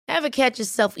Ever catch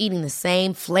yourself eating the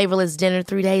same flavorless dinner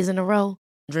 3 days in a row?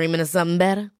 Dreaming of something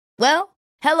better? Well,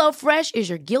 HelloFresh is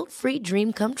your guilt-free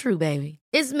dream come true, baby.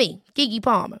 It's me, Keke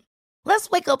Palmer. Let's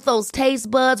wake up those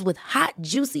taste buds with hot,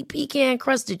 juicy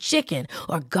pecan-crusted chicken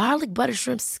or garlic butter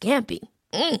shrimp scampi.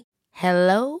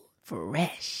 Hello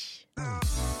Fresh.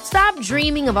 Stop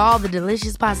dreaming of all the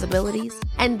delicious possibilities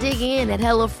and dig in at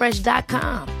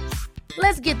HelloFresh.com.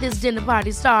 Let's get this dinner party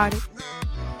started.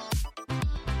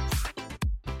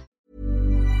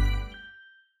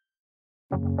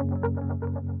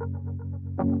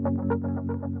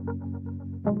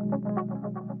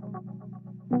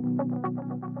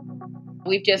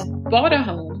 We've just bought a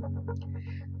home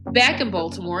back in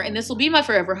Baltimore, and this will be my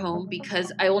forever home because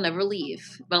I will never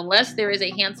leave. But unless there is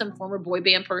a handsome former boy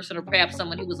band person or perhaps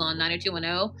someone who was on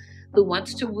 90210 who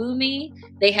wants to woo me,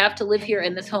 they have to live here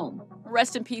in this home.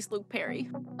 Rest in peace, Luke Perry.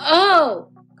 Oh!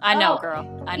 I know,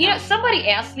 girl. I know. You know, somebody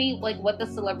asked me, like, what the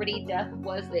celebrity death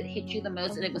was that hit you the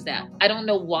most, and it was that. I don't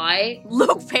know why.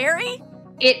 Luke Perry?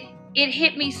 It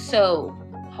hit me so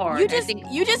hard.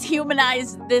 You just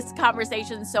humanized this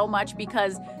conversation so much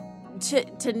because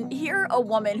to hear a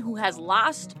woman who has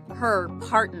lost her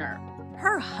partner,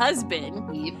 her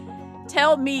husband,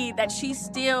 tell me that she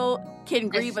still can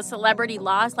grieve a celebrity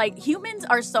loss. Like, humans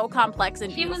are so complex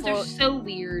and beautiful. Humans are so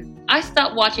weird. I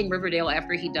stopped watching Riverdale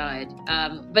after he died.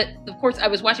 But of course I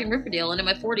was watching Riverdale and in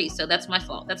my 40s, so that's my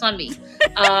fault. That's on me.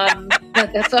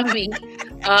 That's on me.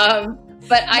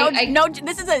 No,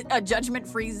 this is a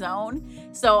judgment-free zone,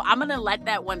 so I'm going to let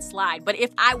that one slide. But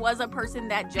if I was a person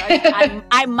that judged,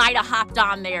 I might have hopped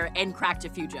on there and cracked a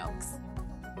few jokes.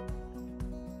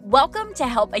 Welcome to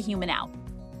Help a Human Out,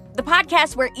 the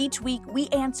podcast where each week we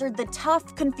answer the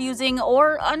tough, confusing,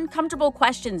 or uncomfortable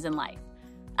questions in life.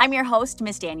 I'm your host,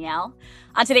 Miss Danielle.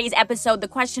 On today's episode, the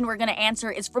question we're going to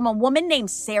answer is from a woman named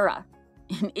Sarah,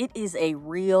 and it is a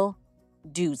real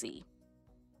doozy.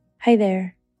 Hi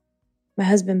there. My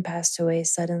husband passed away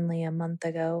suddenly a month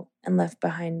ago and left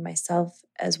behind myself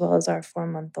as well as our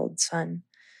 4-month-old son.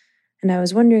 And I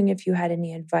was wondering if you had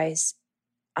any advice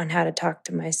on how to talk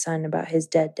to my son about his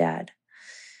dead dad.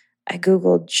 I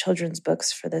Googled children's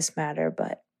books for this matter,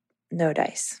 but no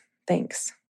dice.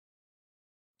 Thanks.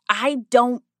 I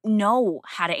don't know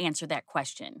how to answer that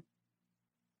question.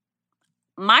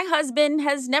 My husband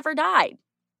has never died.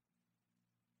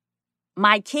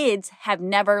 My kids have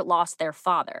never lost their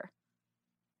father.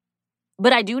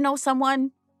 But I do know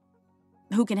someone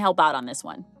who can help out on this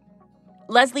one.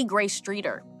 Leslie Grace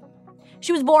Streeter.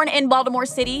 She was born in Baltimore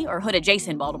City, or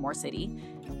hood-adjacent Baltimore City,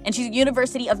 and she's a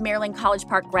University of Maryland College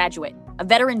Park graduate, a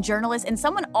veteran journalist, and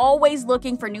someone always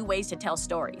looking for new ways to tell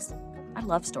stories. I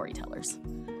love storytellers.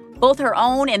 Both her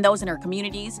own and those in her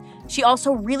communities. She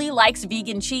also really likes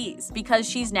vegan cheese because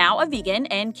she's now a vegan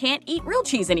and can't eat real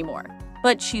cheese anymore,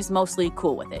 but she's mostly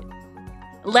cool with it.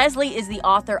 Leslie is the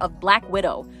author of Black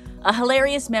Widow, a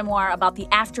hilarious memoir about the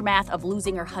aftermath of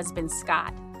losing her husband,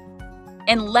 Scott.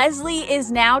 And Leslie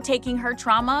is now taking her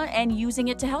trauma and using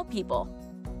it to help people.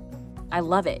 I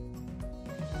love it.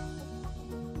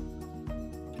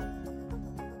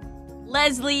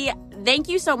 Leslie, thank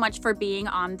you so much for being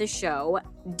on the show.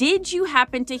 Did you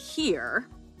happen to hear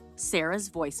Sarah's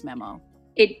voice memo?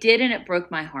 It did, and it broke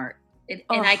my heart. And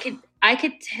I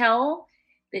could tell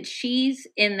that she's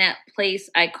in that place,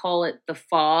 I call it the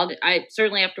fog.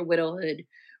 Certainly after widowhood,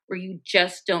 where you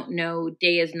just don't know,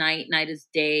 day is night, night is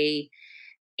day.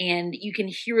 And you can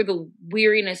hear the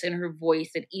weariness in her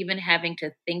voice that even having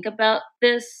to think about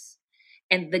this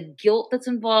and the guilt that's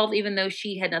involved, even though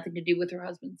she had nothing to do with her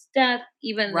husband's death,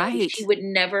 even though she would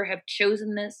never have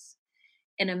chosen this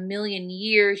in a million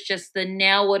years, just the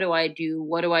now what do I do?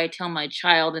 What do I tell my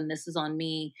child? And this is on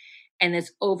me. And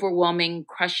this overwhelming,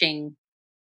 crushing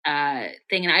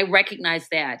thing. And I recognize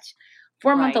that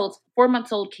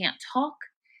 4-month old can't talk.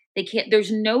 They can't,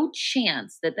 there's no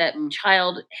chance that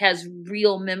child has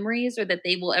real memories or that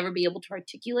they will ever be able to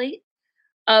articulate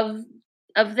of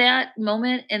that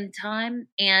moment in time.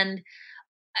 And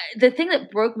the thing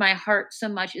that broke my heart so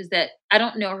much is that I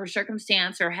don't know her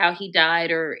circumstance or how he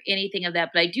died or anything of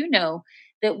that, but I do know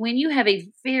that when you have a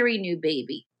very new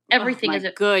baby, everything's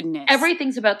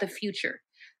about the future.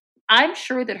 I'm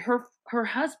sure that her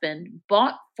husband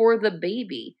bought for the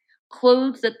baby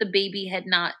clothes that the baby had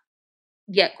not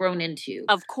yet grown into.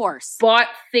 Of course. Bought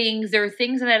things. There are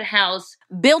things in that house.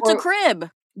 Built a crib.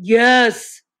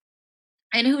 Yes.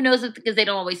 And who knows if, because they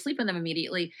don't always sleep in them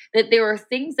immediately, that there are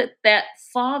things that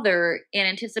father in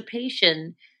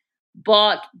anticipation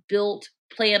bought, built,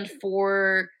 planned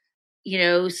for,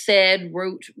 said,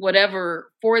 wrote,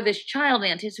 whatever for this child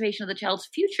in anticipation of the child's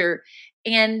future.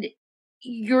 And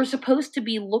you're supposed to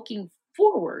be looking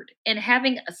forward and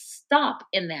having a stop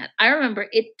in that. I remember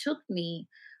it took me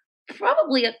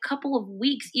probably a couple of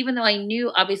weeks, even though I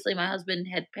knew obviously my husband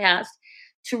had passed,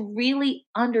 to really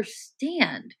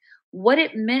understand what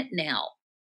it meant now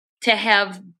to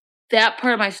have that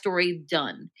part of my story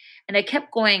done. And I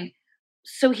kept going,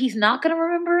 so he's not going to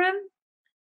remember him?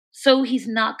 So he's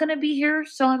not going to be here?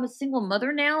 So I'm a single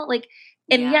mother now? Like,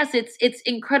 and yes, it's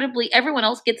incredibly, everyone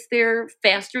else gets there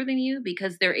faster than you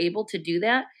because they're able to do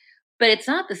that. But it's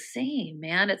not the same,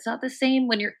 man. It's not the same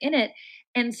when you're in it.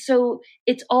 And so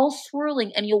it's all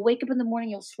swirling, and you'll wake up in the morning,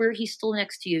 you'll swear he's still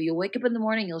next to you. You'll wake up in the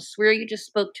morning, you'll swear you just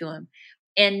spoke to him.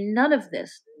 And none of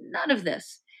this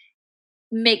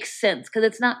makes sense because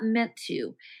it's not meant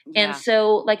to. Yeah. And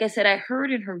so, like I said, I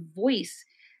heard in her voice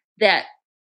that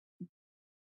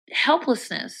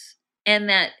helplessness and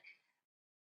that,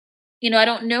 you know, I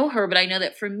don't know her, but I know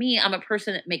that for me, I'm a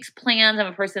person that makes plans. I'm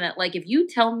a person that, like, if you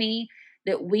tell me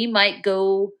that we might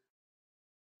go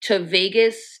to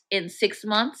Vegas in 6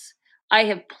 months, I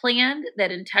have planned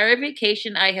that entire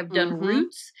vacation. I have done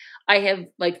routes. I have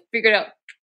like figured out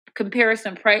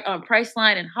comparison on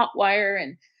Priceline and Hotwire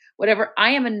and whatever.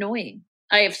 I am annoying.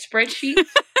 I have spreadsheets.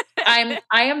 I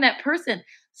am that person.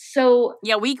 So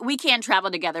yeah, we can't travel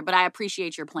together, but I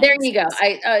appreciate your plans. There you go.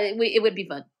 It would be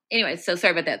fun. Anyway, so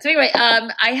sorry about that. So anyway,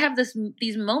 I have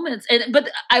these moments, but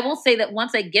I will say that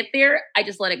once I get there, I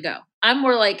just let it go. I'm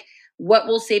more like, what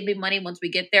will save me money once we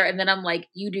get there? And then I'm like,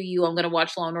 you do you. I'm going to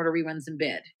watch Law and Order reruns in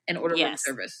bed and order room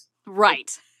service.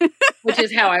 Right. Which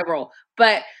is how I roll.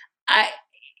 But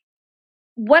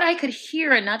what I could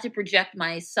hear, and not to project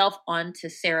myself onto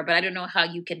Sarah, but I don't know how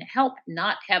you can help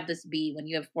not have this be when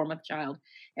you have a 4-month child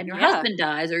and your husband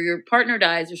dies or your partner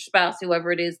dies or spouse,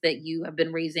 whoever it is that you have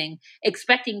been raising,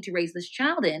 expecting to raise this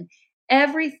child in.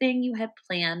 Everything you had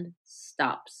planned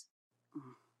stops.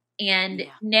 And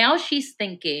now she's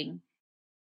thinking,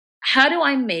 how do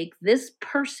I make this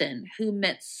person who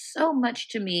meant so much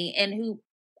to me and who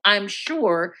I'm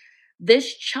sure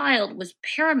this child was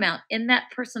paramount in that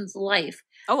person's life?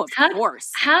 Oh, of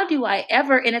course. How do I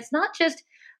ever, and it's not just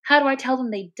how do I tell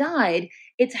them they died,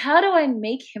 it's how do I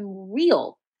make him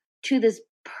real to this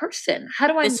person? How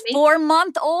do I this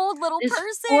 4-month-old little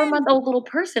person? 4-month-old little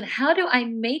person. How do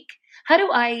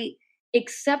I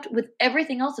accept with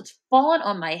everything else that's fallen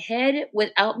on my head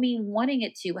without me wanting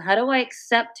it to? How do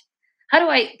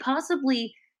I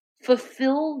possibly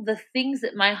fulfill the things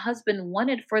that my husband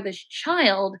wanted for this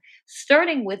child,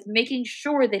 starting with making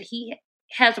sure that he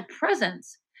has a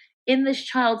presence in this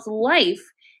child's life,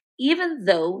 even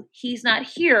though he's not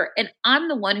here. And I'm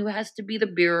the one who has to be the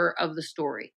bearer of the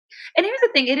story. And here's the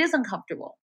thing, it is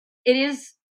uncomfortable. It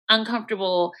is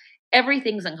uncomfortable.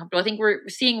 Everything's uncomfortable. I think we're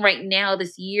seeing right now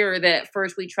this year that at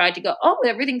first we tried to go, oh,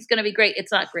 everything's going to be great.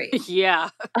 It's not great.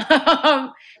 Yeah.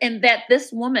 And that this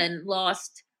woman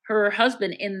lost her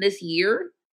husband in this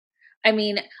year. I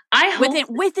mean, I hope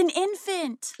with an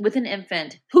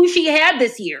infant who she had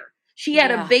this year. She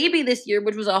had a baby this year,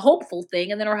 which was a hopeful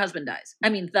thing, and then her husband dies. I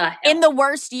mean, in the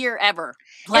worst year ever.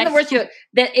 In the worst year,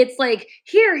 that it's like,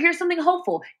 here's something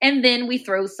hopeful, and then we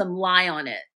throw some lie on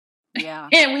it. Yeah.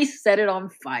 And we set it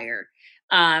on fire.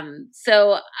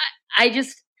 So I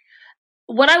just,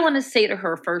 what I want to say to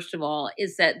her, first of all,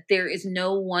 is that there is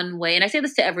no one way, and I say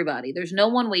this to everybody, there's no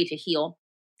one way to heal.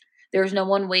 There's no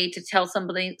one way to tell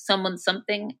someone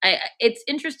something. It's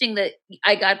interesting that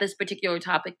I got this particular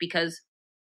topic because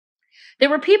there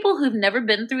were people who've never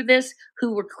been through this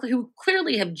who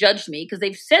clearly have judged me because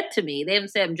they've said to me, they haven't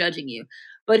said I'm judging you,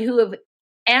 but who have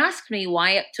asked me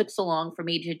why it took so long for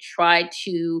me to try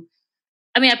to,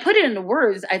 I mean, I put it into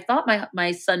words. I thought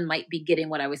my son might be getting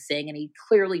what I was saying, and he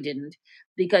clearly didn't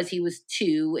because he was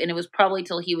 2, and it was probably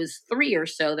till he was 3 or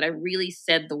so that I really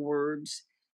said the words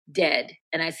dead.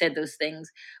 And I said those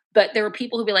things. But there were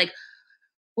people who'd be like,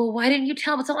 well, why didn't you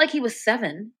tell him? It's not like he was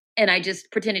 7 and I just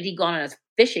pretended he'd gone on a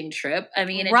fishing trip. I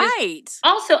mean,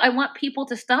 also, I want people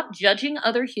to stop judging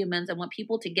other humans. I want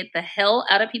people to get the hell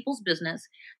out of people's business,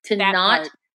 to not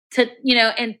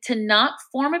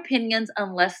form opinions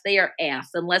unless they are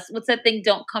asked. Unless, what's that thing?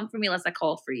 Don't come for me unless I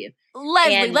call for you.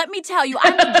 Leslie, let me tell you, I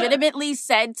legitimately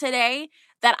said today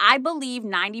that I believe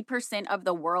 90% of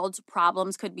the world's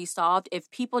problems could be solved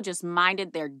if people just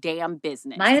minded their damn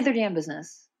business.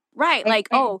 Right. Right. Like,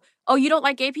 oh, you don't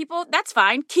like gay people? That's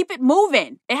fine. Keep it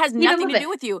moving. It has nothing to do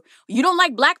with you. You don't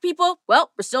like black people?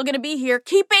 Well, we're still going to be here.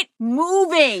 Keep it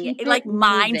moving.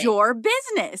 Mind your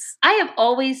business. I have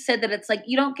always said that it's like,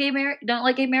 you don't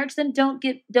like gay marriage, then don't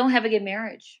have a gay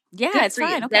marriage. Yeah, it's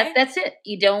fine. Okay. That's it.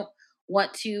 You don't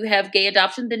want to have gay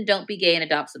adoption, then don't be gay and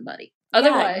adopt somebody.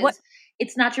 Otherwise,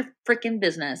 it's not your freaking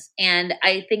business. And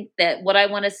I think that what I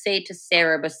want to say to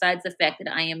Sarah, besides the fact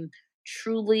that I am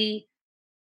truly,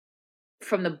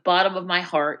 from the bottom of my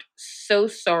heart, so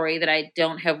sorry that I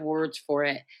don't have words for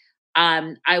it.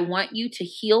 I want you to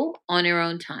heal on your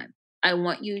own time. I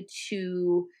want you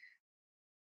to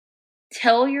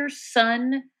tell your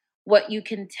son what you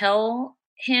can tell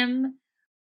him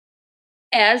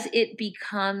as it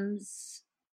becomes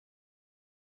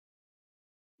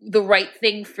the right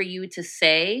thing for you to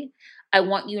say. I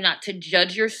want you not to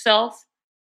judge yourself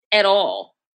at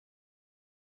all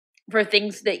for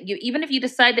things that you, even if you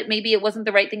decide that maybe it wasn't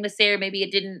the right thing to say, or maybe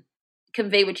it didn't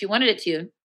convey what you wanted it to,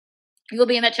 you will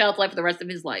be in that child's life for the rest of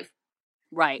his life.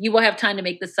 Right. You will have time to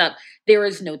make this up. There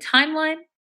is no timeline.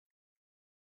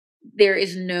 There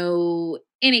is no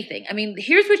anything. I mean,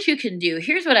 here's what you can do.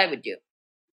 Here's what I would do.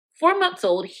 4 months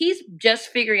old, he's just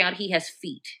figuring out he has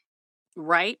feet.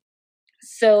 Right.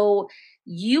 So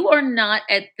you are not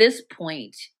at this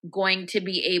point going to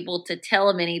be able to tell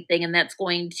him anything, and that's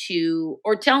going to,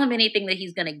 or tell him anything that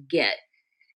he's going to get.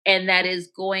 And that is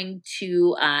going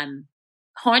to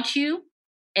haunt you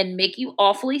and make you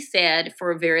awfully sad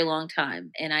for a very long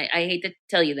time. And I hate to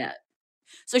tell you that.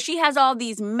 So she has all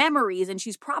these memories, and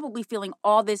she's probably feeling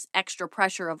all this extra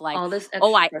pressure of like, All this extra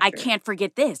I pressure. can't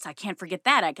forget this. I can't forget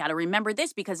that. I got to remember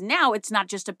this, because now it's not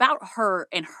just about her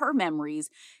and her memories.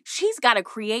 She's got to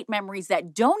create memories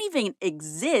that don't even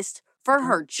exist for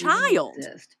her child.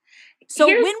 Exist. So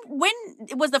when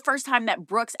was the first time that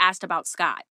Brooks asked about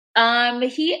Scott?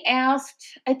 He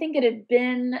asked, I think it had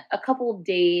been a couple of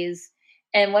days,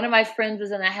 and one of my friends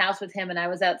was in the house with him, and I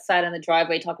was outside on the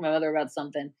driveway talking to my mother about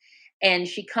something. And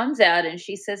she comes out and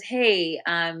she says, hey,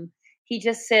 he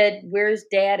just said, where's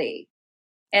daddy?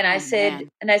 And I said,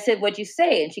 what'd you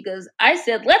say? And she goes, I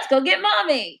said, let's go get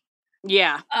mommy.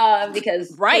 Yeah.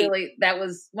 Because clearly that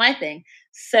was my thing.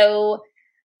 So,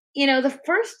 the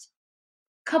first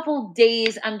couple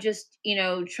days, I'm just,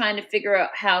 trying to figure out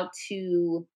how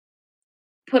to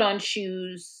put on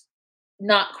shoes,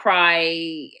 not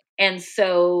cry. And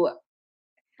so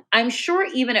I'm sure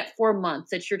even at 4 months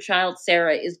that your child,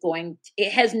 Sarah,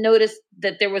 has noticed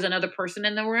that there was another person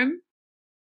in the room.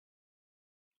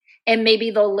 And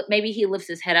maybe he lifts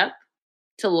his head up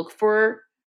to look for,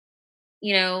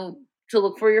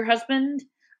 your husband.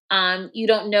 You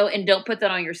don't know, and don't put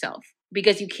that on yourself,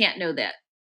 because you can't know that.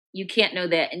 You can't know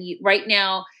that. And right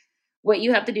now, what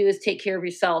you have to do is take care of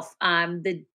yourself.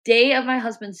 The day of my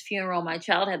husband's funeral, my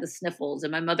child had the sniffles,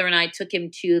 and my mother and I took him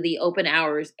to the open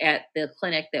hours at the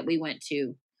clinic that we went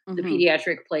to, the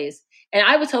pediatric place. And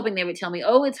I was hoping they would tell me,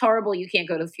 oh, it's horrible, you can't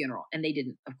go to the funeral. And they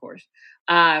didn't, of course.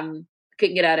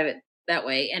 Couldn't get out of it that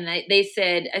way. And I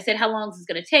said, how long is this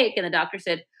going to take? And the doctor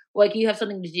said, well, you have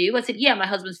something to do? I said, yeah, my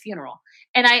husband's funeral.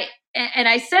 And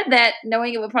I said that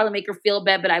knowing it would probably make her feel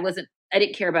bad, but I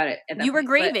didn't care about it at that You were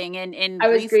point. grieving, and I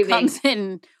was grieving. Comes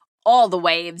in all the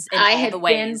waves. And I all had the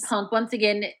ways. been punked once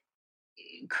again.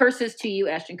 Curses to you,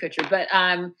 Ashton Kutcher. But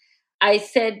I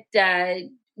said,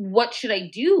 what should I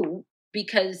do?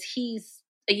 Because he's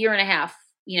a year and a half,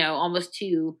 almost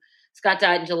 2. Scott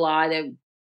died in July. The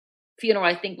funeral,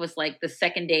 I think, was like the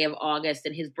second day of August,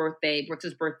 and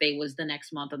Brooks's birthday was the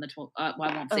next month on the 12th. I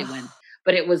won't say when,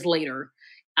 but it was later.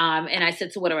 And I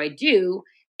said, so what do I do?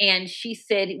 And she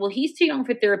said, well, he's too young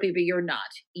for therapy, but you're not.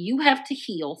 You have to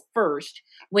heal first.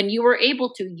 When you are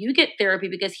able to, you get therapy,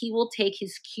 because he will take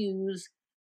his cues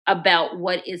about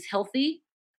what is healthy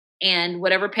and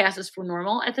whatever passes for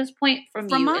normal at this point from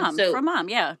you. From mom,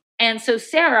 yeah. And so,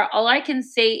 Sarah, all I can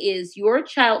say is your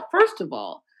child, first of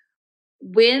all,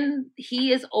 when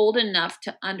he is old enough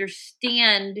to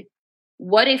understand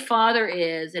what a father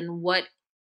is and what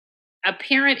a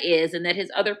parent is, and that his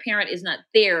other parent is not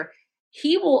there,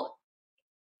 he will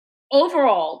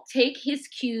overall take his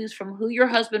cues from who your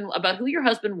husband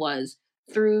was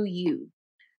through you,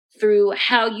 through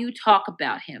how you talk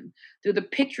about him, through the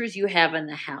pictures you have in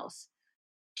the house,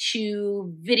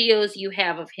 to videos you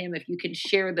have of him, if you can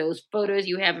share those photos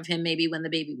you have of him, maybe when the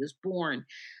baby was born.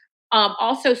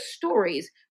 Also stories.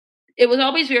 It was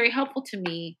always very helpful to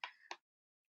me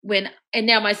and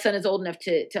now my son is old enough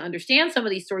to understand some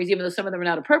of these stories, even though some of them are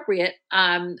not appropriate.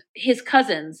 His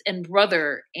cousins and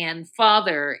brother and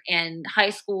father and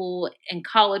high school and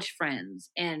college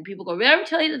friends, and people go, "Did I ever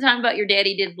tell you the time about your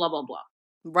daddy did blah, blah, blah?"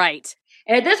 Right.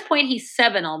 And at this point, he's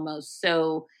 7 almost.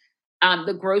 So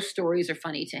the gross stories are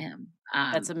funny to him.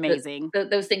 That's amazing.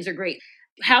 Those things are great.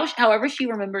 However she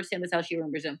remembers him is how she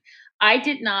remembers him. I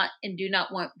did not and do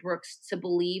not want Brooks to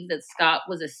believe that Scott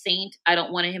was a saint. I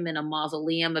don't want him in a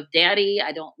mausoleum of daddy.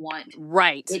 I don't want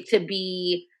it to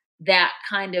be that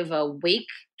kind of awake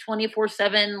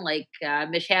 24/7, like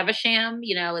Mish Havisham.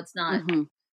 It's not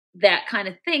that kind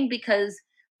of thing because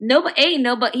nobody,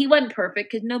 he wasn't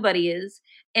perfect because nobody is.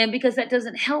 And because that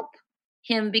doesn't help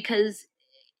him because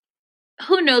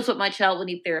who knows what my child will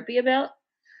need therapy about.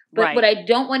 But what I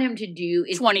don't want him to do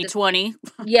is 2020.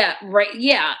 Yeah, right.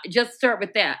 Yeah, just start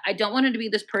with that. I don't want him to be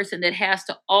this person that has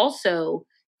to also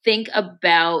think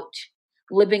about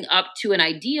living up to an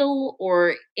ideal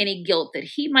or any guilt that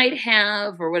he might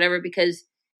have or whatever, because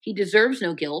he deserves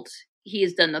no guilt. He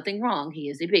has done nothing wrong. He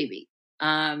is a baby.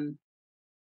 And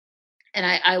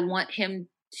I want him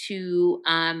to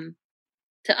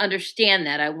understand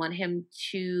that. I want him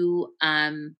to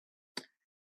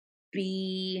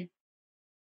be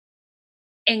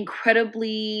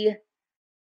incredibly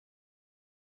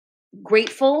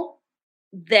grateful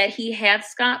that he had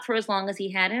Scott for as long as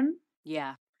he had him.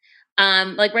 Yeah.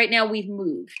 Like right now we've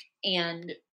moved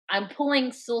and I'm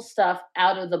pulling still stuff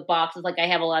out of the boxes. Like I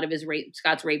have a lot of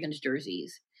Scott's Ravens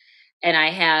jerseys and I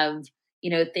have,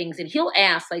 things, and he'll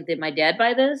ask, like, did my dad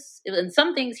buy this? And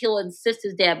some things he'll insist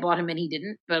his dad bought him and he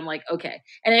didn't, but I'm like, okay.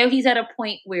 And I know he's at a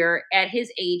point where at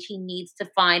his age, he needs to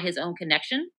find his own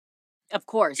connection. Of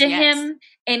course, to him,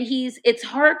 and it's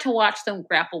hard to watch them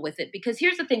grapple with it because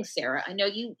here's the thing, Sarah. I know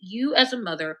you as a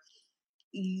mother,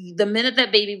 the minute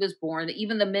that baby was born,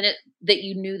 even the minute that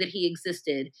you knew that he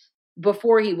existed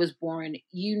before he was born,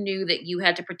 you knew that you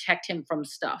had to protect him from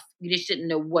stuff. You just didn't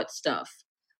know what stuff,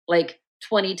 like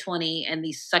 2020 and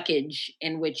the suckage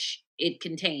in which it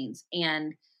contains,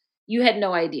 and you had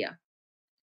no idea.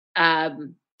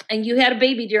 And you had a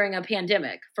baby during a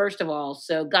pandemic, first of all,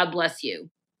 so God bless you.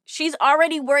 She's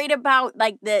already worried about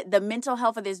like the mental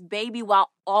health of this baby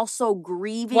while also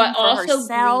grieving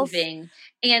herself.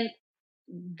 And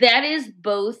that is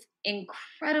both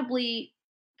incredibly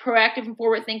proactive and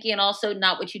forward thinking and also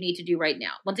not what you need to do right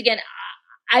now. Once again,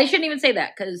 I shouldn't even say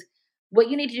that because what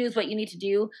you need to do is what you need to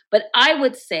do. But I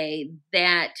would say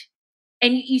that,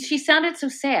 and she sounded so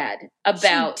sad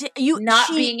about not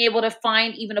being able to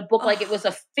find even a book, like it was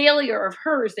a failure of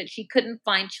hers that she couldn't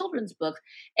find children's books.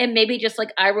 And maybe just like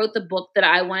I wrote the book that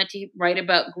I wanted to read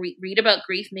about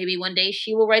grief, maybe one day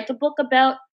she will write the book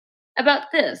about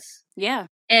this. Yeah.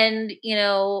 And,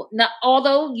 not,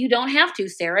 although you don't have to,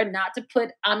 Sarah,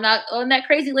 I'm not on that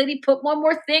crazy lady, put one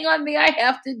more thing on me I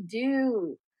have to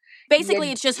do.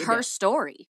 Basically, it's just her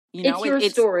story. It's your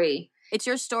story. It's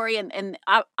your story, and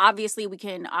obviously we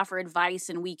can offer advice,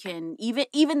 and we can,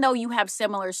 even though you have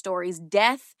similar stories,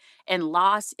 death and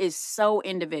loss is so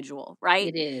individual,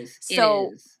 right? It is.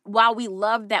 So while we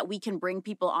love that we can bring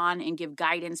people on and give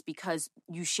guidance because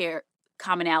you share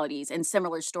commonalities and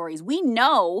similar stories, we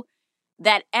know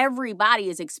that everybody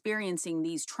is experiencing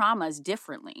these traumas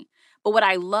differently. But what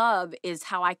I love is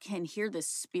how I can hear the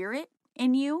spirit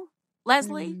in you,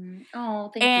 Leslie. Mm-hmm.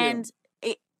 Oh, thank you. And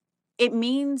it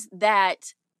means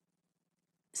that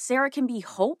Sarah can be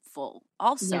hopeful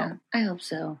also. Yeah, I hope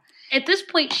so. At this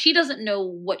point, she doesn't know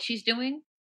what she's doing,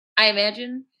 I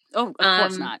imagine. Oh, of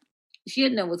course not. She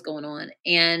didn't know what's going on.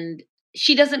 And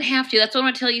she doesn't have to. That's what I'm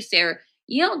going to tell you, Sarah.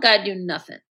 You don't got to do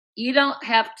nothing. You don't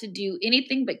have to do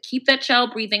anything but keep that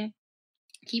child breathing,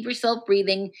 keep yourself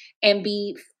breathing, and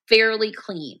be fairly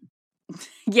clean.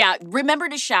 Yeah, remember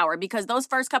to shower because those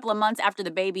first couple of months after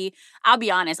the baby, I'll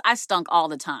be honest, I stunk all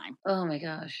the time. Oh my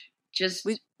gosh. Just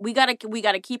we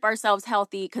gotta keep ourselves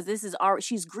healthy because this is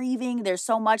she's grieving. There's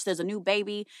so much. There's a new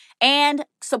baby and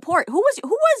support. Who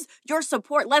was your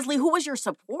support, Leslie? Who was your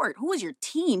support? Who was your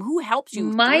team? Who helped you?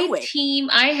 My team.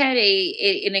 I had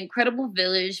an incredible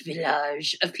village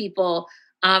of people.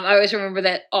 I always remember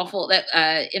that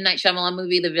M. Night Shyamalan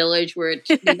movie, The Village, where you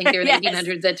think they're in the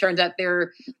 1800s. That turns out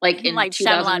they're like in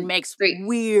Shyamalan makes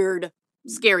weird,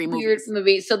 scary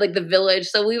movies. So like The Village.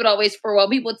 So we would always, for a while,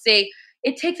 people would say,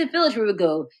 it takes a village. We would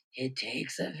go, it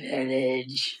takes a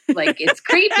village. Like it's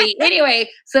creepy. Anyway,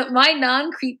 so my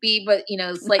non-creepy, but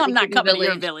slightly I'm not creepy coming to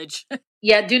your village.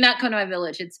 Yeah, do not come to my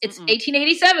village. It's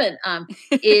 1887.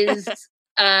 Is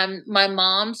my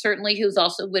mom, certainly, who's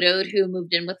also widowed, who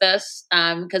moved in with us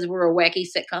because we're a wacky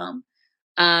sitcom.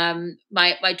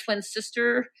 My twin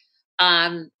sister,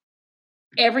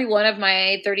 every one of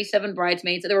my 37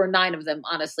 bridesmaids. There were 9 of them.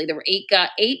 Honestly, there were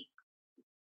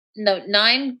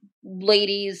 9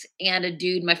 ladies and a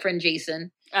dude, my friend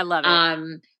Jason. I love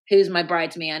it. Who's my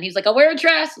bridesman. He's like, I'll wear a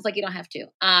dress. It's like, you don't have to.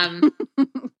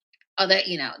 That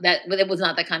it was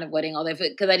not that kind of wedding,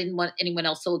 because I didn't want anyone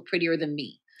else to look prettier than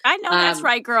me. I know that's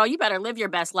right, girl. You better live your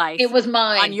best life. It was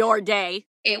mine. On your day.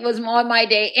 It was on my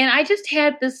day. And I just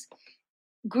had this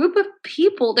group of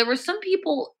people. There were some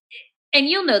people, and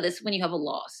you'll know this when you have a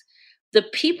loss. The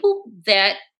people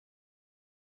that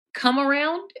come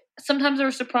around sometimes are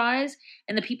a surprise,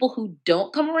 and the people who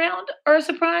don't come around are a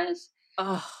surprise.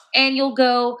 Oh. And you'll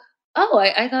go, oh,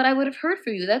 I thought I would have heard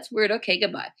from you. That's weird. Okay,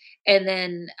 goodbye. And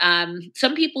then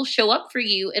some people show up for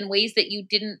you in ways that you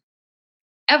didn't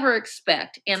ever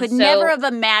expect. And could never have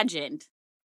imagined.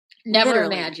 Never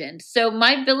Literally. imagined. So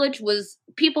my village was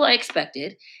people I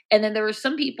expected. And then there were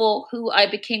some people who I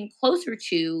became closer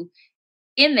to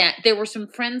in that. There were some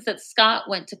friends that Scott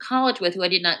went to college with who I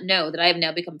did not know that I have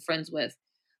now become friends with,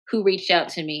 who reached out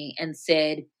to me and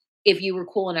said, if you were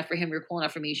cool enough for him, you're cool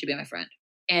enough for me, you should be my friend.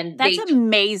 And that's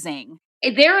amazing.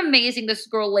 They're amazing. This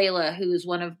girl, Layla, who's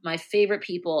one of my favorite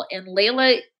people. And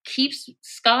Layla keeps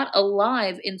Scott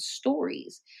alive in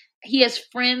stories. He has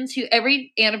friends who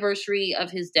every anniversary of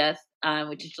his death,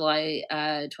 which is July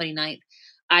 29th,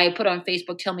 I put on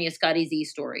Facebook, tell me a Scotty Z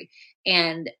story.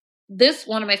 And this,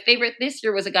 one of my favorite this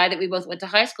year was a guy that we both went to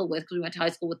high school with, because we went to high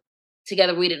school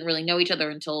together. We didn't really know each other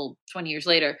until 20 years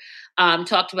later.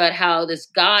 Talked about how this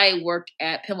guy worked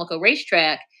at Pimlico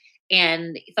Racetrack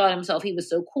and he thought himself he was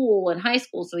so cool in high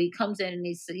school. So he comes in and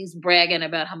he's bragging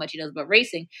about how much he knows about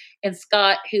racing. And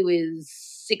Scott, who is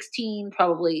 16,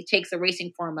 probably takes a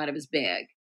racing form out of his bag.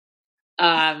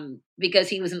 Because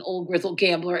he was an old grizzled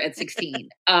gambler at 16.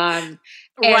 And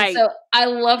right. So I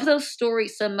love those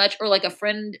stories so much. Or like a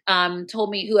friend told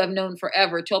me, who I've known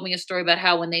forever, told me a story about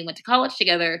how when they went to college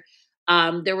together,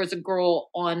 there was a girl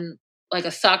on like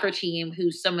a soccer team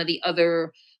who some of the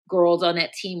other girls on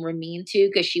that team were mean to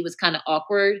because she was kind of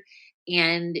awkward.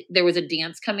 And there was a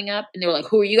dance coming up and they were like,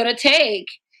 who are you going to take?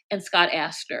 And Scott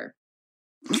asked her.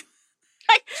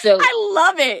 So I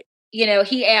love it. You know,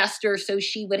 he asked her so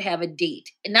she would have a date.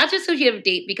 And not just so she'd have a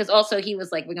date, because also he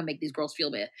was like, we're going to make these girls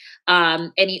feel bad.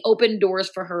 And he opened doors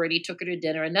for her and he took her to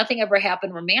dinner and nothing ever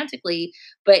happened romantically,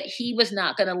 but he was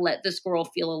not going to let this girl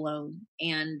feel alone.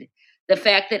 And the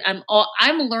fact that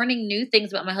I'm learning new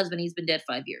things about my husband. He's been dead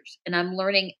 5 years. And I'm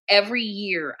learning every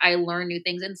year. I learn new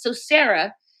things. And so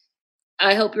Sarah,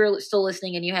 I hope you're still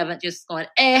listening and you haven't just gone,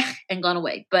 and gone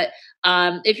away. But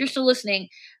if you're still listening,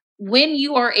 when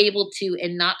you are able to,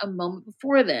 and not a moment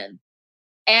before then,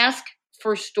 ask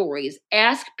for stories.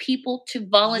 Ask people to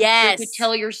volunteer to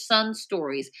tell your son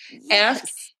stories. Ask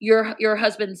your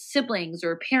husband's siblings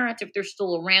or parents if they're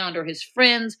still around, or his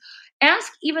friends.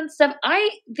 Ask even stuff.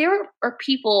 There are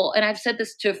people, and I've said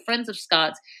this to friends of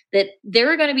Scott's, that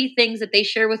there are going to be things that they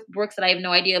share with Brooks that I have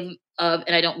no idea of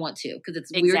and I don't want to, because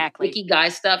it's weird, icky guy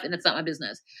stuff, and it's not my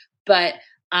business. But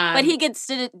he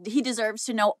deserves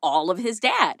to know all of his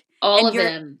dad. All of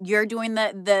them. You're doing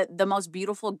the most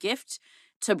beautiful gift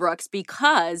to Brooks,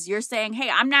 because you're saying, hey,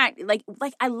 I'm not like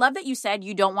I love that you said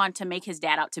you don't want to make his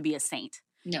dad out to be a saint.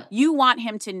 No. You want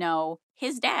him to know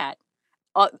his dad,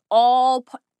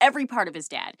 every part of his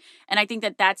dad. And I think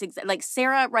that's like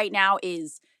Sarah right now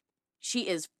she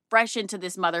is fresh into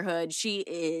this motherhood. She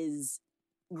is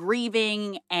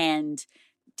grieving and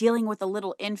dealing with a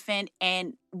little infant.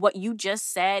 And what you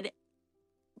just said,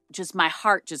 just my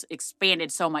heart just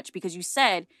expanded so much, because you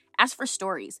said, ask for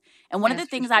stories. And one of the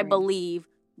things I believe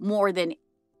more than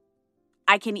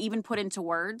I can even put into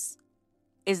words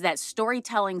is that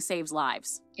storytelling saves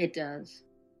lives. It does.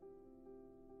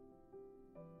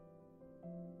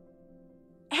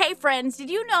 Hey friends, did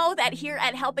you know that here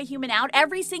at Help a Human Out,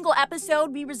 every single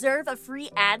episode we reserve a free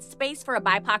ad space for a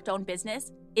BIPOC-owned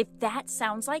business? If that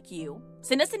sounds like you,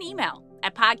 send us an email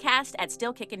at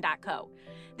podcast@stillkickin.co.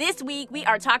 This week, we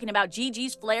are talking about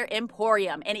Gigi's Flair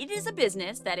Emporium, and it is a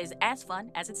business that is as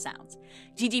fun as it sounds.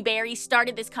 Gigi Berry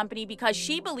started this company because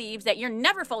she believes that you're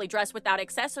never fully dressed without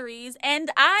accessories,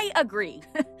 and I agree.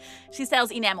 She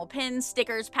sells enamel pins,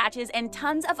 stickers, patches, and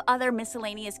tons of other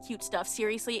miscellaneous cute stuff.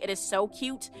 Seriously, it is so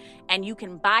cute, and you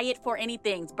can buy it for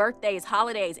anything, birthdays,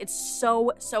 holidays. It's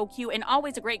so, so cute, and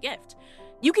always a great gift.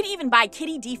 You can even buy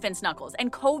kitty defense knuckles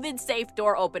and COVID-safe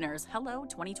door openers. Hello,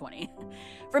 2020.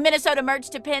 From Minnesota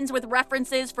merch to pins with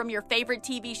references from your favorite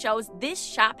TV shows, this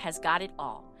shop has got it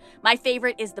all. My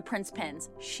favorite is the Prince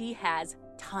pins. She has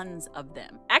tons of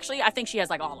them. Actually, I think she has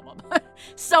like all of them.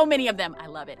 So many of them. I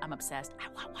love it. I'm obsessed. I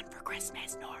want one for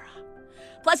Christmas, Nora.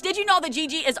 Plus, did you know that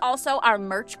Gigi is also our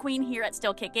merch queen here at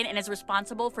Still Kickin' and is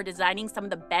responsible for designing some of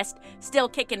the best Still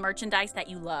Kickin' merchandise that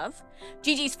you love?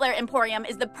 Gigi's Flair Emporium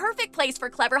is the perfect place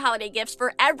for clever holiday gifts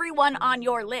for everyone on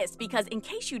your list, because in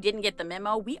case you didn't get the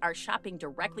memo, we are shopping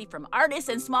directly from artists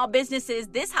and small businesses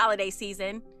this holiday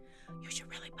season. You should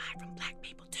really buy from Black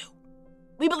people too.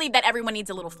 We believe that everyone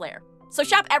needs a little flair. So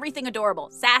shop everything adorable,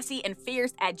 sassy, and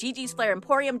fierce at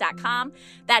gigisflairemporium.com.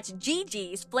 That's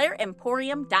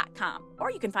gigisflairemporium.com.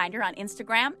 Or you can find her on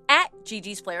Instagram at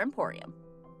Gigi's 's Flair Emporium. Gigi's Flair Emporium. Gigisflairemporium.com. Or you can find her on Instagram at Gigi's Flair Emporium. Or you can find her on Instagram at Gigi's Flair Emporium. Gigisflairemporium.com.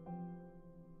 Or you can find her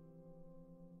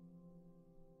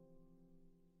on Instagram at Gigi's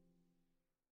Flair Emporium.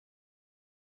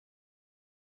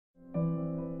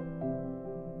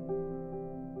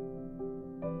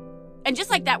 And just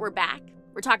like that, we're back.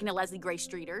 We're talking to Leslie Grace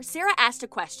Streeter. Sarah asked a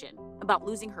question about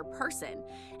losing her person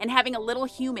and having a little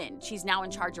human she's now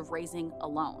in charge of raising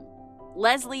alone.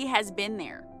 Leslie has been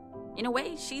there. In a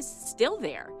way, she's still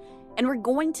there. And we're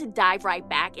going to dive right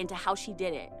back into how she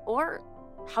did it, or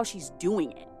how she's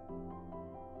doing it.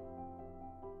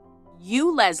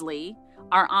 You, Leslie,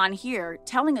 are on here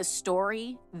telling a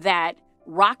story that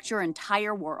rocked your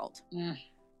entire world.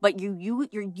 But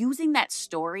you're using that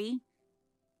story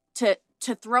to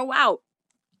throw out,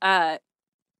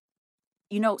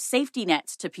 safety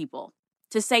nets to people,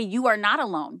 to say you are not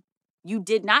alone.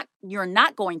 You're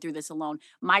not going through this alone.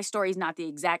 My story is not the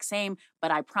exact same,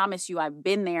 but I promise you I've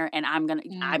been there, and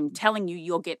I'm telling you,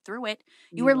 you'll get through it.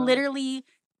 You are literally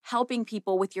helping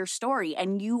people with your story,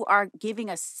 and you are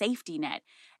giving a safety net.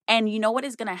 And you know what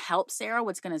is going to help Sarah?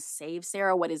 What's going to save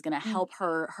Sarah? What is going to help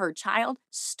her child?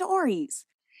 Stories.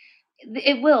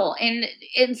 It will. And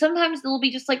sometimes it'll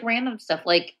be just like random stuff.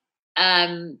 Like,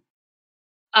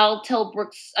 I'll tell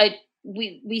Brooks,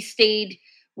 we stayed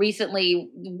recently,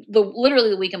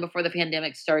 literally the weekend before the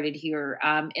pandemic started here,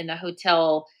 in the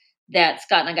hotel that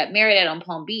Scott and I got married at on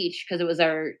Palm Beach, because it was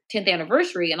our 10th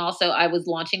anniversary. And also I was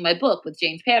launching my book with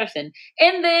James Patterson.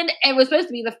 And then it was supposed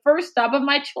to be the first stop of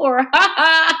my tour.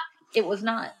 It was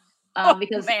not.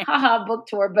 Because book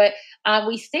tour, but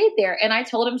we stayed there, and I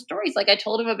told him stories. Like, I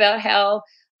told him about how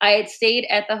I had stayed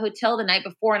at the hotel the night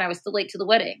before and I was still late to the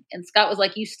wedding. And Scott was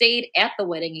like, "You stayed at the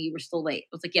wedding and you were still late." I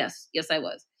was like, yes, I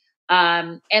was.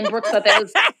 And Brooks thought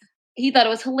he thought it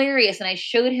was hilarious. And I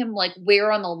showed him like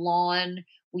where on the lawn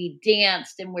we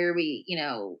danced and where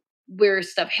where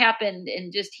stuff happened,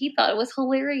 and just, he thought it was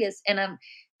hilarious. And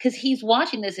because he's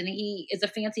watching this, and he is a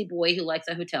fancy boy who likes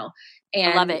a hotel,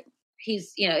 and I love it.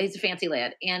 He's a fancy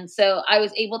lad. And so I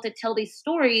was able to tell these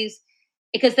stories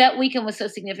because that weekend was so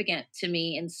significant to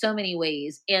me in so many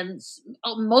ways. And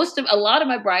a lot of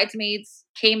my bridesmaids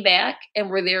came back and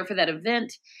were there for that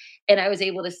event. And I was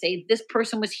able to say, this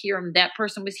person was here and that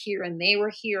person was here and they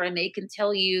were here, and they can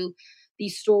tell you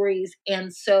these stories.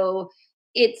 And so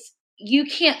you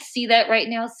can't see that right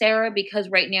now, Sarah, because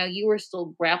right now you are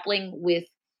still grappling with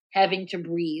having to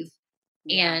breathe.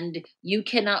 Yeah. And you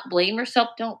cannot blame yourself.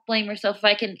 Don't blame yourself.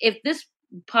 If this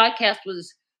podcast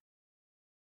was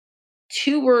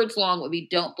 2 words long, it would be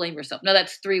 "don't blame yourself." No,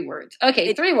 that's 3 words.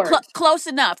 Okay, 3 words. Close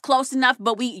enough, but close enough.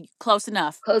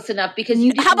 Close enough, because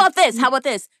How about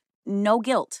this? No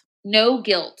guilt. No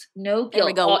guilt. There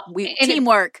we go.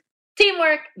 Teamwork.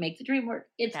 Teamwork. Make the dream work.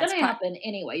 It's going to happen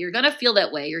anyway. You're going to feel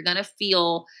that way. You're going to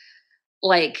feel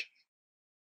like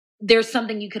there's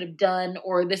something you could have done,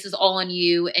 or this is all on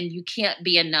you and you can't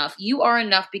be enough. You are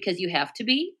enough because you have to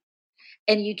be,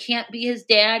 and you can't be his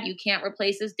dad. You can't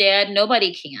replace his dad.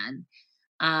 Nobody can.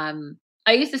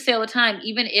 I used to say all the time,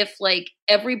 even if like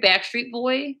every Backstreet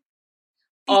Boy,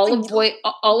 all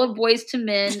of Boys to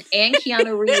Men and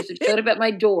Keanu Reeves showed up at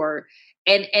my door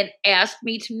and asked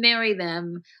me to marry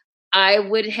them,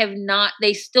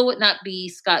 they still would not be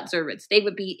Scott Zervitz. They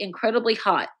would be incredibly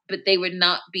hot, but they would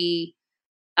not be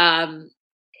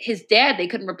his dad. They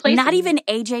couldn't replace him. Not even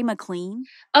AJ McLean.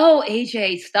 Oh,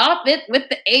 AJ, stop it with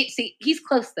the H. See, he's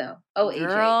close though. Oh,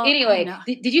 girl, AJ. Anyway,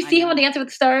 did you see him on Dancing with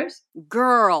the Stars?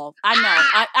 Girl, I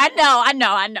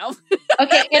know.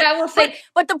 Okay, and I will say,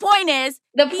 but the point is,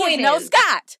 no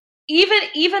Scott.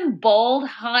 Even bald,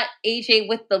 hot AJ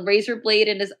with the razor blade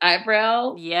in his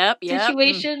eyebrow. Yep.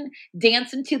 Situation,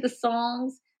 dancing to the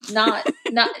songs.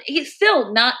 He's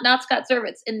still not Scott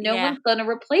Zervitz, and no one's gonna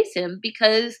replace him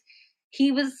because he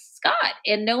was Scott,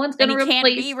 and no one's gonna replace. Can't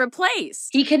be replaced.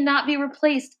 He cannot be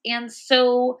replaced, and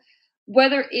so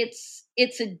whether it's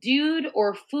a dude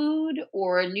or food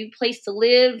or a new place to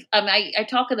live, I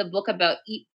talk in the book about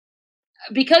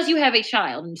because you have a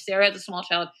child, and Sarah has a small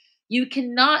child. You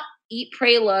cannot eat,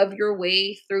 pray, love your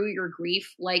way through your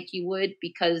grief like you would,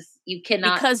 because you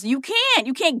cannot. Because you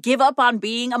can't give up on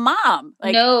being a mom.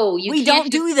 Like, no, we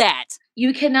don't do that.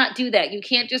 You cannot do that. You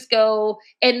can't just go.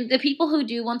 And the people who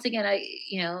do, once again,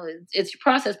 it's your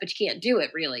process, but you can't do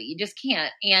it really. You just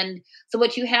can't. And so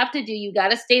what you have to do, you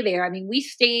got to stay there. I mean, we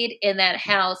stayed in that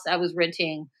house I was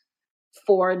renting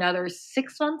for another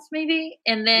 6 months, maybe,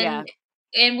 and then.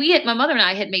 And my mother and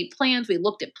I had made plans. We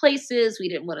looked at places. We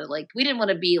didn't want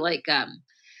to be like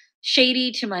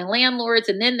shady to my landlords.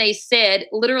 And then they said,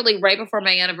 literally right before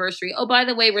my anniversary, "Oh, by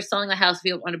the way, we're selling the house. If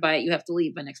you don't want to buy it, you have to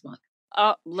leave by next month."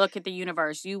 Oh, look at the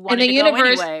universe. You wanted to go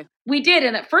anyway. We did.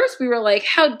 And at first we were like,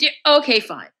 okay,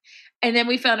 fine. And then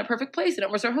we found a perfect place, and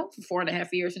it was our home for 4.5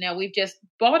 years. And now we've just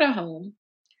bought a home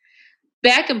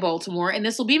back in Baltimore, and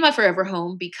this will be my forever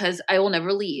home because I will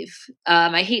never leave.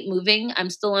 I hate moving. I'm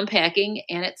still unpacking,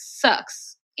 and it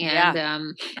sucks.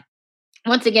 And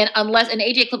once again, unless, and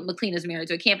AJ McLean is married,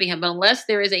 so it can't be him, but unless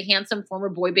there is a handsome former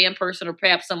boy band person or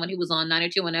perhaps someone who was on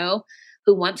 90210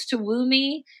 who wants to woo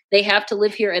me, they have to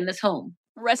live here in this home.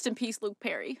 Rest in peace, Luke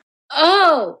Perry.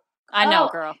 Oh, I know,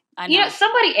 girl. I know. You know,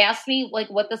 somebody asked me like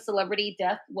what the celebrity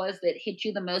death was that hit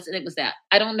you the most, and it was that.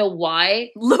 I don't know why.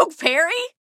 Luke Perry?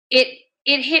 It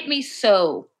hit me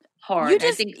so hard.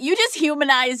 You just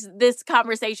humanize this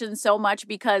conversation so much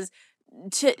because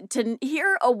to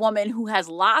hear a woman who has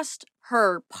lost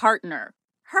her partner,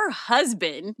 her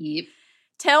husband,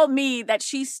 tell me that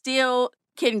she still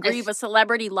can grieve a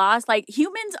celebrity loss. Like,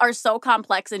 humans are so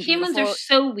complex and humans beautiful. Are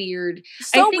so weird.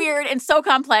 Weird and so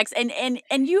complex. And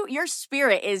your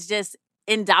spirit is just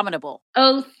indomitable.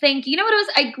 Oh, thank you. You know what it was?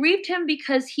 I grieved him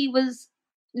because he was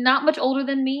not much older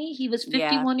than me. He was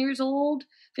 51 years old,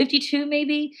 52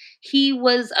 maybe. He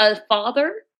was a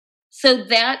father. So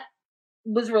that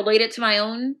was related to my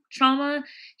own trauma.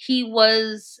 He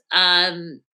was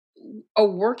a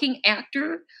working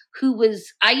actor who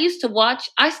was, I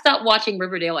stopped watching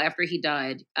Riverdale after he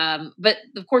died. But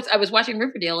of course I was watching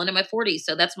Riverdale and in my 40s,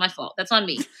 so that's my fault. That's on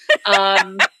me.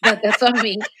 That's on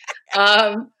me.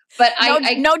 But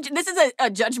this is a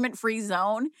judgment-free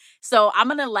zone, so I'm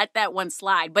going to let that one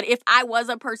slide. But if I was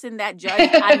a person that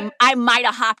judged, I might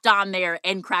have hopped on there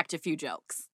and cracked a few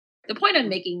jokes. The point I'm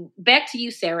making, back to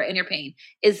you, Sarah, and your pain,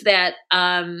 is that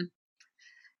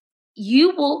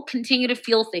you will continue to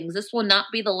feel things. This will not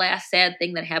be the last sad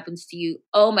thing that happens to you.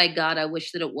 Oh my God, I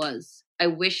wish that it was. I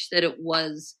wish that it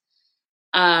was.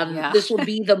 This will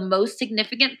be the most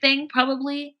significant thing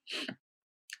probably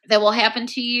that will happen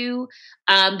to you.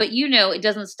 But you know it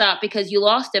doesn't stop because you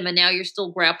lost him and now you're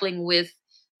still grappling with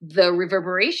the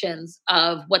reverberations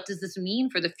of what does this mean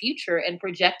for the future and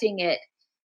projecting it,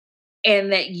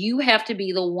 and that you have to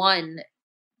be the one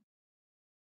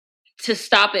to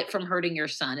stop it from hurting your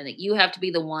son, and that you have to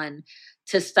be the one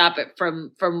to stop it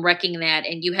from wrecking that,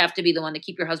 and you have to be the one to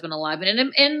keep your husband alive.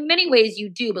 And in many ways you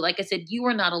do, but like I said, you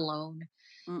are not alone.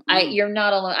 You're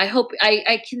not alone. I hope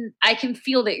I can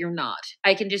feel that you're not.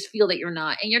 I can just feel that you're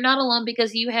not. And you're not alone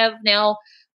because you have now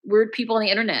weird people on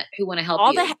the internet who want to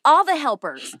help you. All the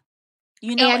helpers.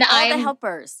 You know, and all the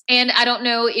helpers. And I don't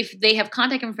know if they have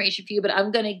contact information for you, but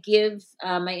I'm going to give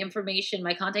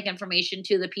my contact information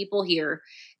to the people here.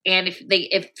 And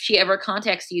if she ever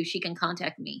contacts you, she can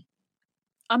contact me.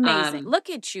 Amazing.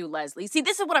 Look at you, Leslie. See,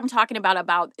 this is what I'm talking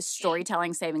about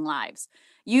storytelling saving lives.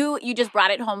 You just brought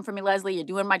it home for me, Leslie. You're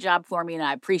doing my job for me, and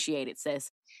I appreciate it,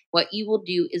 sis. What you will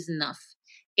do is enough.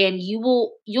 And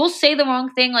you'll say the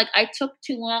wrong thing. Like, I took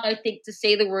too long, I think, to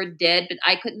say the word dead, but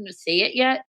I couldn't say it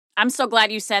yet. I'm so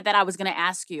glad you said that. I was going to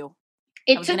ask you.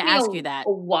 It took me a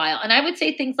while. And I would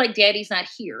say things like, Daddy's not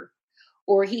here,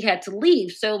 or he had to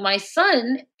leave. So my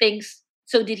son thinks,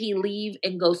 so did he leave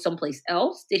and go someplace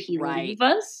else? Did he leave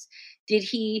us? Did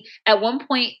he, at one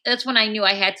point, that's when I knew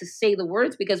I had to say the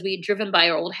words because we had driven by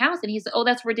our old house and he said, oh,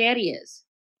 that's where Daddy is.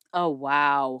 Oh,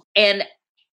 wow. And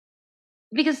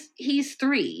because he's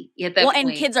 3 at that point.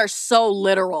 And kids are so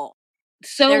literal.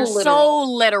 They're so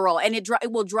literal, and it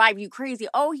will drive you crazy.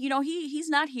 Oh, you know, he's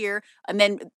not here. And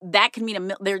then that can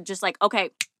mean they're just like,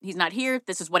 okay, he's not here.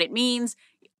 This is what it means.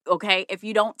 Okay. If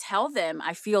you don't tell them,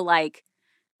 I feel like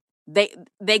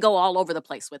they go all over the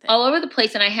place with it. All over the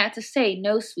place. And I had to say,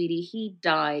 no, sweetie, he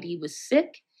died. He was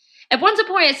sick. At one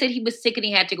point I said he was sick and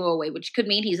he had to go away, which could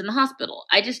mean he's in the hospital.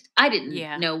 I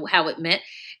didn't know how it meant.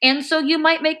 And so you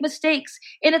might make mistakes,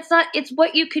 and it's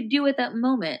what you could do at that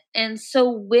moment. And so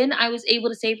when I was able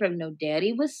to say for him, no,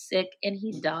 Daddy was sick and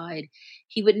he died,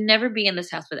 he would never be in this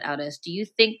house without us. Do you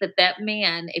think that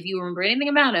man, if you remember anything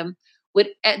about him,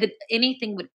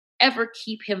 anything would ever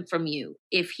keep him from you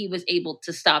if he was able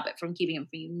to stop it from keeping him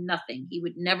from you? Nothing. He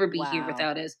would never be here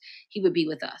without us. He would be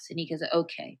with us. And he goes,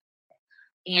 okay.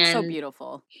 And so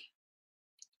beautiful.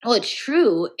 Oh, it's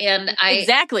true. And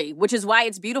exactly, which is why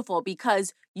it's beautiful,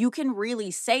 because you can really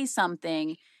say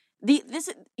something.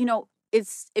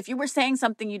 It's if you were saying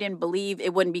something you didn't believe,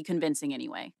 it wouldn't be convincing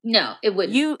anyway. No, it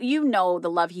wouldn't. You know the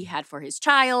love he had for his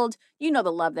child. You know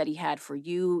the love that he had for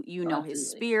you. You know his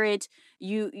spirit.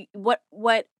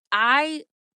 I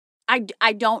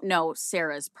don't know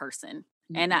Sarah's person,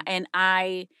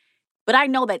 mm-hmm. But I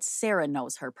know that Sarah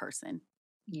knows her person.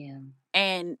 Yeah.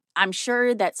 And I'm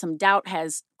sure that some doubt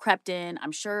has crept in.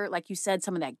 I'm sure, like you said,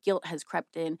 some of that guilt has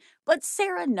crept in. But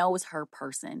Sarah knows her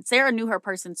person. Sarah knew her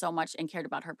person so much and cared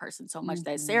about her person so much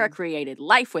that Sarah created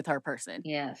life with her person.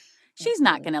 Yes. She's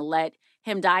not going to let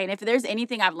him die. And if there's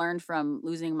anything I've learned from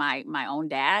losing my own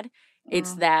dad,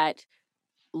 it's that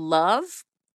love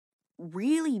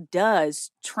really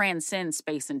does transcend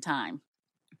space and time,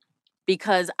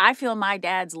 because I feel my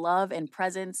dad's love and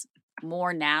presence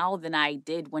more now than I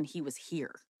did when he was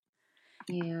here.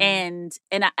 Yeah. And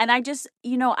I just,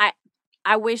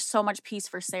 I wish so much peace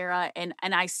for Sarah, and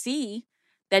I see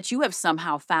that you have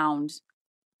somehow found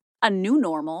a new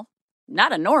normal,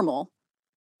 not a normal,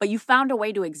 but you found a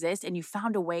way to exist, and you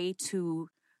found a way to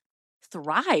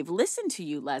thrive. Listen to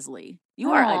you, Leslie.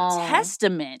 You are a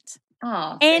testament.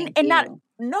 Oh, and thank not you.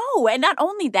 no, and not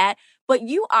only that, but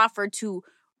you offered to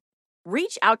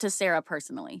reach out to Sarah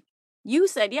personally. You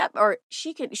said, "Yep," or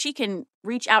she can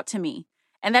reach out to me.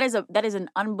 And that is an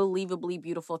unbelievably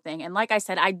beautiful thing. And like I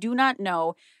said, I do not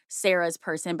know Sarah's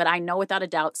person, but I know without a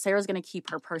doubt Sarah's going to keep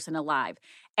her person alive.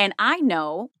 And I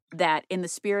know that in the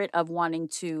spirit of wanting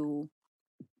to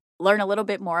learn a little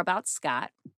bit more about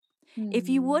Scott, if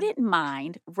you wouldn't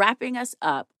mind wrapping us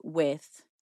up with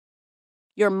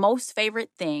your most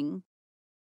favorite thing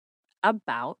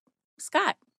about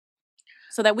Scott,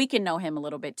 so that we can know him a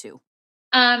little bit too.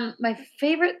 My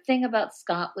favorite thing about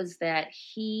Scott was that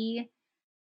he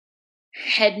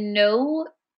had no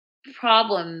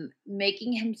problem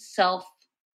making himself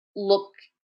look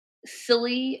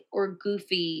silly or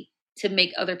goofy to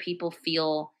make other people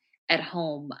feel at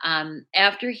home.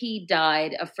 After he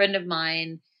died, a friend of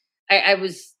mine,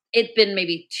 it'd been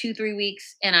maybe 2-3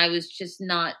 weeks, and I was just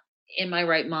not in my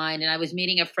right mind. And I was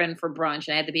meeting a friend for brunch,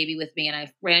 and I had the baby with me, and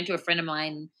I ran into a friend of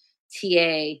mine,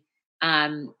 TA,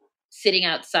 sitting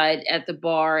outside at the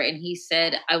bar, and he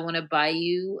said, "I want to buy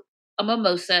you a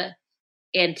mimosa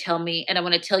and I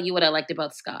want to tell you what I liked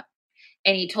about Scott."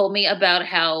 And he told me about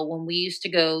how when we used to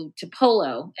go to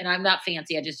Polo, and I'm not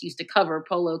fancy, I just used to cover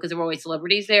Polo because there were always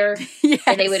celebrities there. Yes.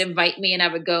 And they would invite me, and I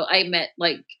would go. I met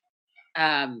who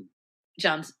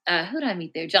did I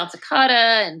meet there? John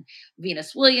Cicada and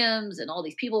Venus Williams and all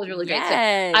these people. It was really great. So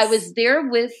I was there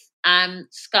with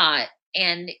Scott,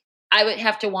 and I would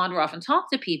have to wander off and talk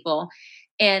to people.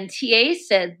 And TA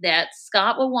said that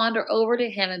Scott would wander over to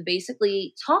him and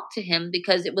basically talk to him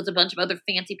because it was a bunch of other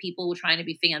fancy people who were trying to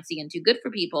be fancy and too good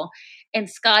for people. And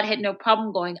Scott had no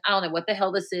problem going, "I don't know what the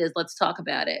hell this is. Let's talk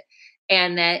about it."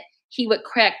 And that he would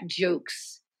crack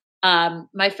jokes.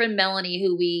 My friend Melanie,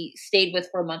 who we stayed with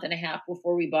for a month and a half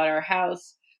before we bought our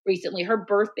house recently, her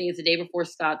birthday is the day before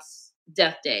Scott's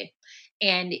death day.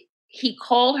 And he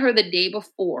called her the day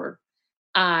before.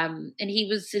 And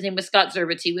his name was Scott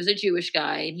Zervitz. He was a Jewish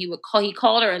guy, and he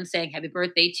called her and saying, "Happy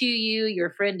birthday to you. Your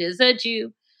friend is a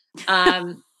Jew."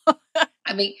 I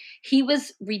mean, he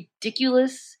was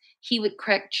ridiculous. He would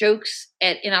crack jokes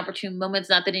at inopportune moments,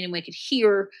 not that anyone could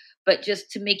hear, but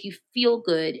just to make you feel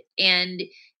good. And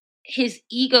his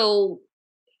ego,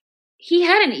 he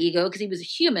had an ego because he was a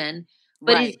human,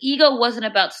 but his ego wasn't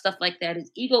about stuff like that.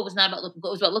 His ego was not about looking good.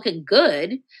 It was about looking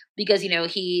good because,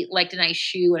 he liked a nice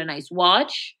shoe and a nice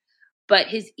watch. But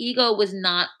his ego was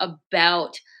not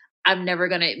about, "I'm never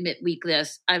going to admit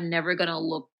weakness. I'm never going to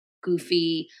look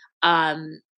goofy."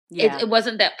 It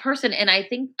wasn't that person. And I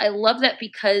think I love that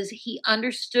because he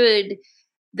understood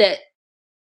that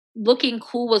looking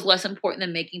cool was less important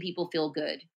than making people feel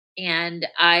good. And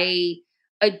I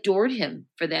adored him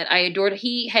for that.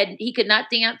 He could not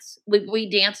dance. We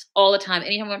danced all the time.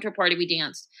 Anytime we went to a party, we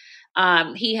danced.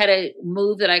 He had a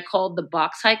move that I called the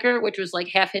box hiker, which was like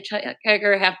half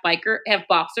hitchhiker, half biker, half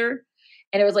boxer.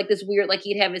 And it was like this weird, like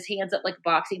he'd have his hands up like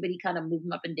boxing, but he kind of moved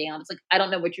them up and down. It's like, I don't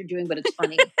know what you're doing, but it's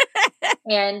funny.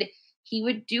 And he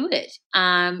would do it.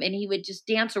 And he would just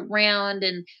dance around.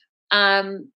 And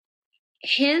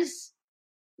his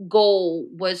goal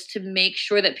was to make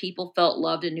sure that people felt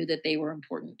loved and knew that they were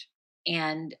important.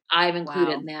 And I'm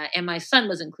included in that. And my son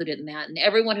was included in that. And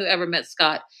everyone who ever met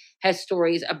Scott has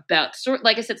stories about,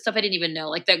 like I said, stuff I didn't even know,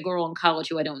 like that girl in college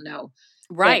who I don't know.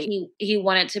 Right. But he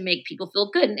wanted to make people feel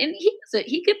good. And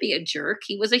he could be a jerk.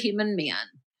 He was a human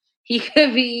man. He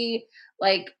could be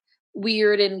like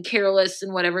weird and careless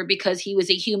and whatever because he was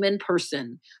a human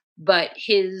person. But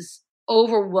his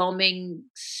overwhelming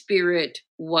spirit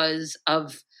was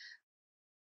of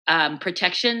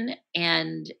protection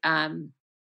and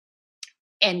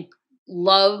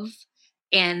love,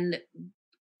 and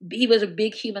he was a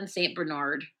big human Saint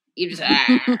Bernard. You just,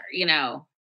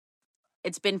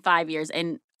 It's been 5 years,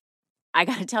 and I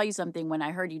got to tell you something. When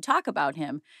I heard you talk about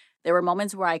him, there were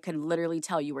moments where I could literally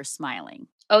tell you were smiling.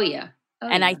 Oh yeah,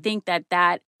 and I think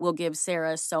that will give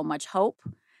Sarah so much hope.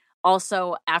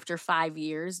 Also, after 5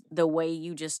 years, the way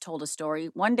you just told a story,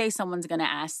 one day someone's going to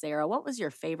ask Sarah, "What was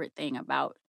your favorite thing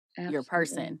about your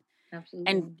person?"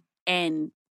 Absolutely.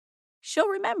 And she'll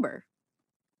remember.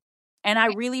 And I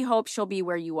really hope she'll be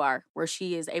where you are, where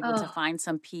she is able to find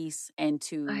some peace and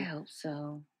to, I hope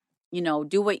so.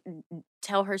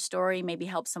 Tell her story, maybe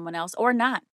help someone else or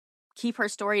not. Keep her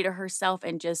story to herself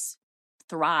and just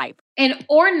thrive. And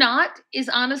or not is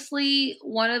honestly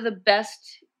one of the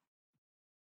best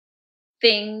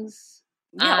things.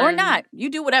 Yeah, or not. You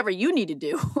do whatever you need to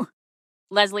do.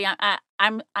 Leslie,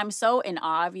 I'm so in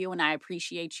awe of you, and I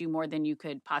appreciate you more than you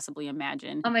could possibly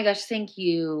imagine. Oh my gosh, thank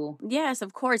you. Yes,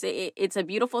 of course. It's a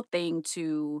beautiful thing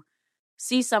to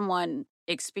see someone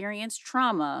experience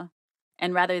trauma,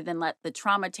 and rather than let the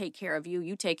trauma take care of you,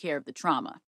 you take care of the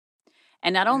trauma.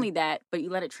 And not only that, but you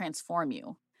let it transform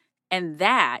you. And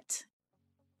that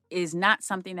is not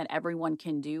something that everyone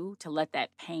can do, to let that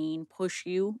pain push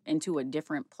you into a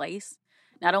different place.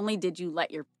 Not only did you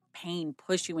let your pain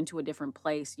push you into a different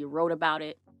place, you wrote about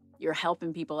it, you're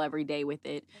helping people every day with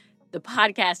it. The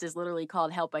podcast is literally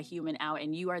called Help a Human Out,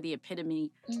 and you are the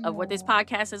epitome of what this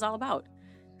podcast is all about.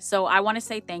 So I want to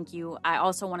say thank you. I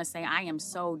also want to say I am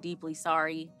so deeply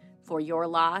sorry for your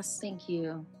loss. Thank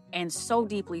you. And so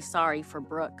deeply sorry for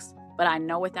Brooks. But I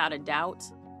know without a doubt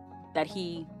that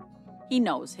he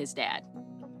knows his dad.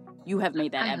 You have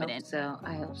made that evident.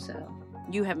 I hope so.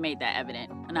 You have made that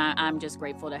evident. And I'm just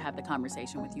grateful to have the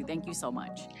conversation with you. Thank you so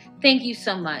much. Thank you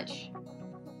so much.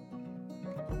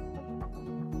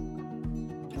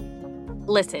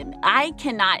 Listen, I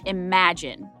cannot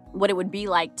imagine what it would be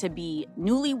like to be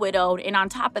newly widowed. And on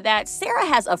top of that, Sarah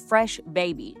has a fresh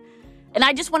baby. And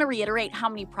I just want to reiterate how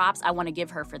many props I want to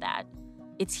give her for that.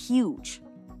 It's huge.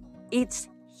 It's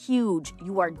huge.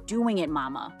 You are doing it,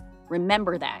 mama.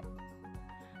 Remember that.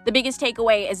 The biggest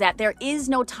takeaway is that there is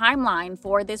no timeline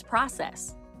for this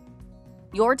process.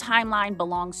 Your timeline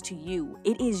belongs to you.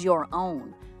 It is your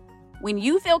own. When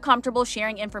you feel comfortable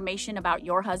sharing information about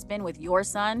your husband with your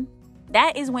son,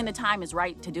 that is when the time is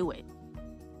right to do it.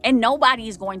 And nobody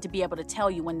is going to be able to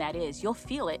tell you when that is. You'll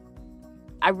feel it.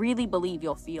 I really believe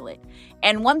you'll feel it.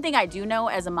 And one thing I do know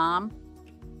as a mom,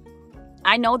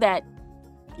 I know that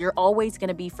you're always going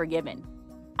to be forgiven.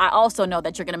 I also know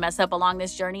that you're going to mess up along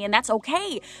this journey, and that's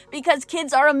okay, because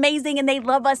kids are amazing and they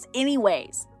love us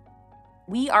anyways.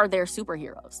 We are their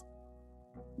superheroes.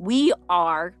 We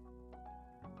are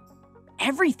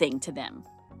everything to them.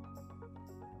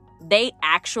 They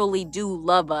actually do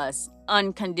love us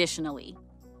unconditionally.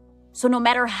 So no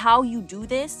matter how you do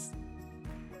this,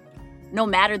 no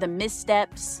matter the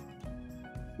missteps,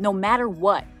 no matter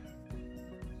what,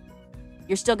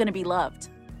 you're still going to be loved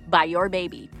by your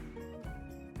baby.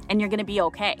 And you're going to be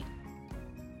okay.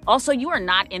 Also, you are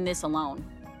not in this alone.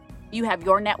 You have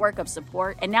your network of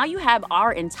support, and now you have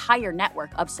our entire network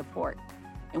of support.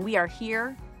 And we are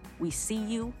here. We see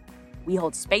you. We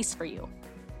hold space for you.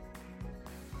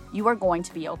 You are going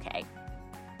to be okay.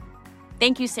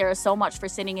 Thank you, Sarah, so much for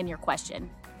sending in your question.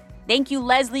 Thank you,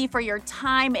 Leslie, for your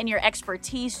time and your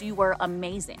expertise. You were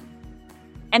amazing.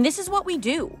 And this is what we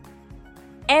do.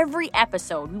 Every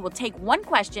episode, we will take one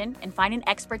question and find an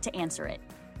expert to answer it.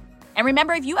 And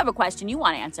remember, if you have a question you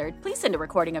want answered, please send a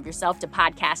recording of yourself to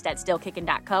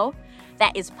podcast@stillkickin.co.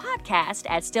 That is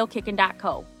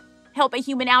podcast@stillkickin.co. Help a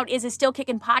Human Out is a Still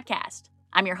Kickin' podcast.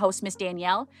 I'm your host, Miss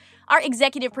Danielle. Our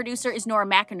executive producer is Nora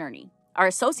McInerney. Our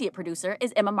associate producer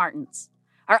is Emma Martins.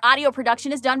 Our audio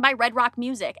production is done by Red Rock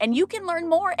Music, and you can learn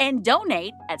more and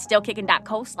donate at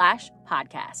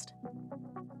stillkickin.co/podcast.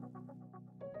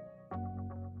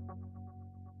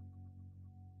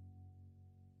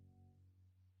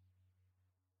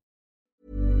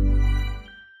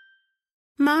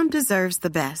 Mom deserves the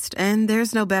best, and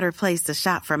there's no better place to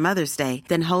shop for Mother's Day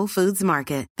than Whole Foods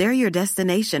Market. They're your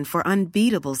destination for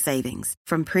unbeatable savings,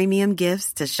 from premium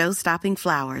gifts to show-stopping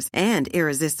flowers and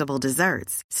irresistible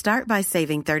desserts. Start by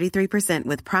saving 33%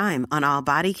 with Prime on all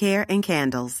body care and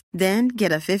candles. Then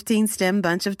get a 15-stem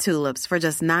bunch of tulips for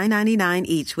just $9.99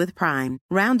 each with Prime.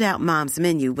 Round out Mom's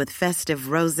menu with festive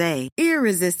rosé,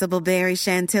 irresistible berry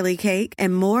chantilly cake,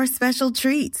 and more special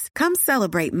treats. Come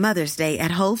celebrate Mother's Day at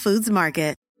Whole Foods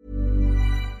Market.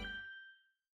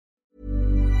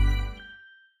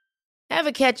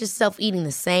 Ever catch yourself eating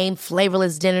the same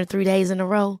flavorless dinner 3 days in a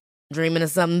row? Dreaming of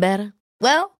something better?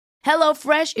 Well,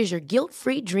 HelloFresh is your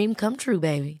guilt-free dream come true,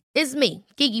 baby. It's me,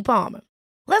 Keke Palmer.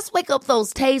 Let's wake up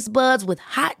those taste buds with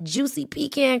hot, juicy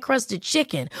pecan-crusted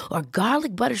chicken or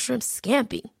garlic butter shrimp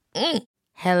scampi.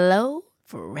 Hello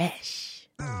Fresh.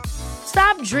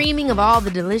 Stop dreaming of all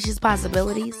the delicious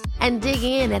possibilities and dig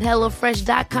in at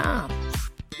HelloFresh.com.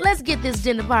 Let's get this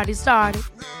dinner party started.